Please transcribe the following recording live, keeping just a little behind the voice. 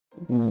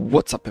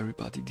What's up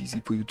everybody,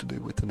 DZ for you today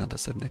with another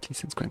 7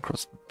 Since Grand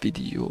Cross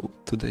video.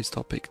 Today's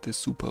topic, the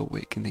Super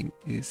Awakening,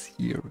 is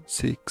here.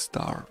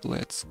 6-star,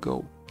 let's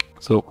go.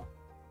 So,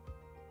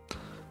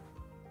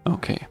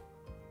 okay,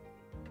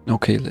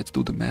 let's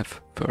do the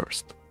math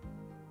first.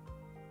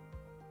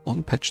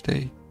 On patch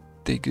day,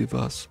 they give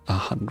us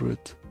 100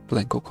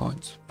 Blanco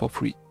coins for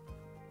free.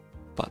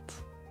 But,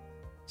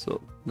 so,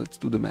 let's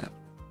do the math.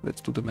 Let's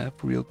do the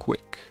math real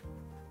quick.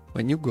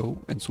 When you go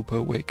and Super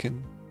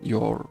Awaken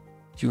your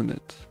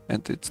unit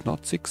and it's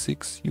not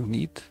 6/6, you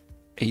need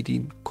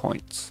 18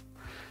 coins.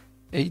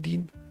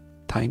 18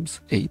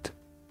 times 8,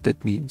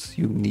 that means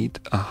you need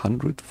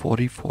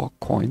 144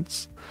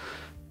 coins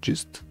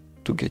just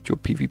to get your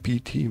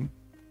PvP team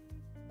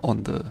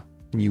on the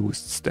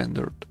newest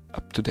standard,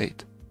 up to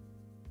date.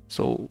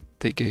 So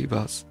they gave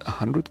us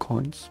 100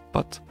 coins,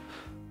 but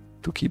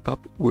to keep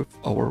up with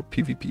our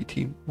PvP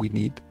team we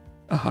need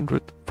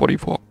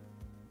 144.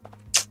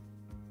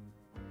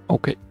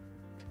 Okay.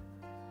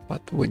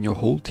 But when your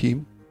whole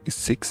team is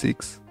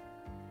 6/6,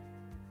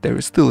 there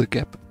is still a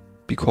gap,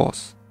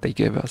 because they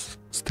gave us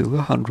still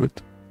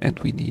 100 and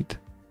we need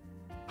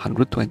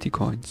 120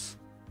 coins,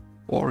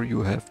 or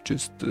you have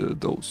just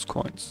those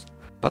coins.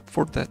 But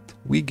for that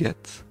we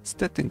get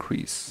stat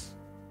increase.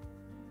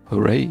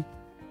 Hooray,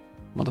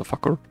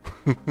 motherfucker.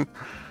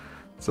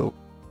 So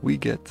we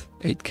get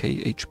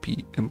 8k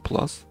HP in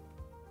plus,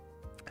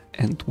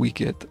 and we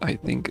get, I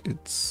think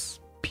it's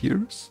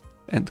Pierce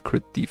and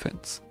crit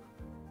defense.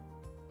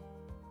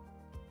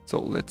 So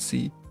let's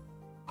see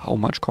how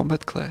much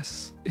combat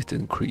class it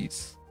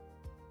increases.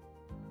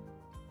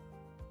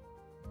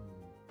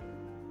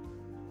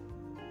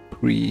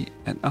 Pre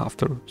and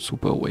after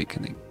Super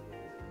Awakening.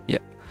 Yeah,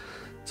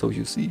 so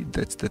you see,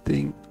 that's the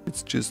thing.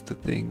 It's just the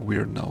thing.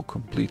 We're now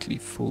completely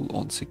full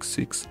on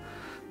 6/6,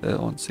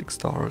 on 6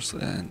 stars,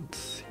 and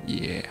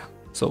yeah.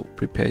 So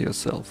prepare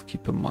yourself.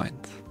 Keep in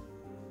mind,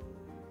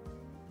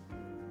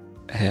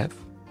 have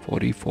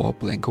 44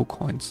 Blanco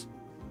coins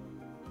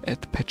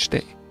at patch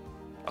day.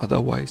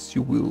 Otherwise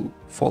you will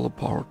fall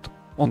apart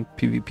on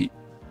PvP.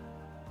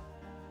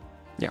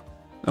 Yeah,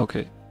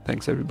 okay.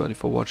 Thanks everybody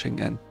for watching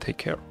and take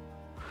care.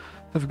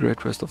 Have a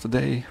great rest of the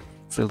day.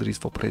 Zeldris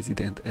for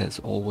President as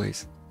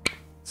always.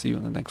 See you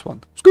in the next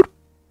one. Scoot!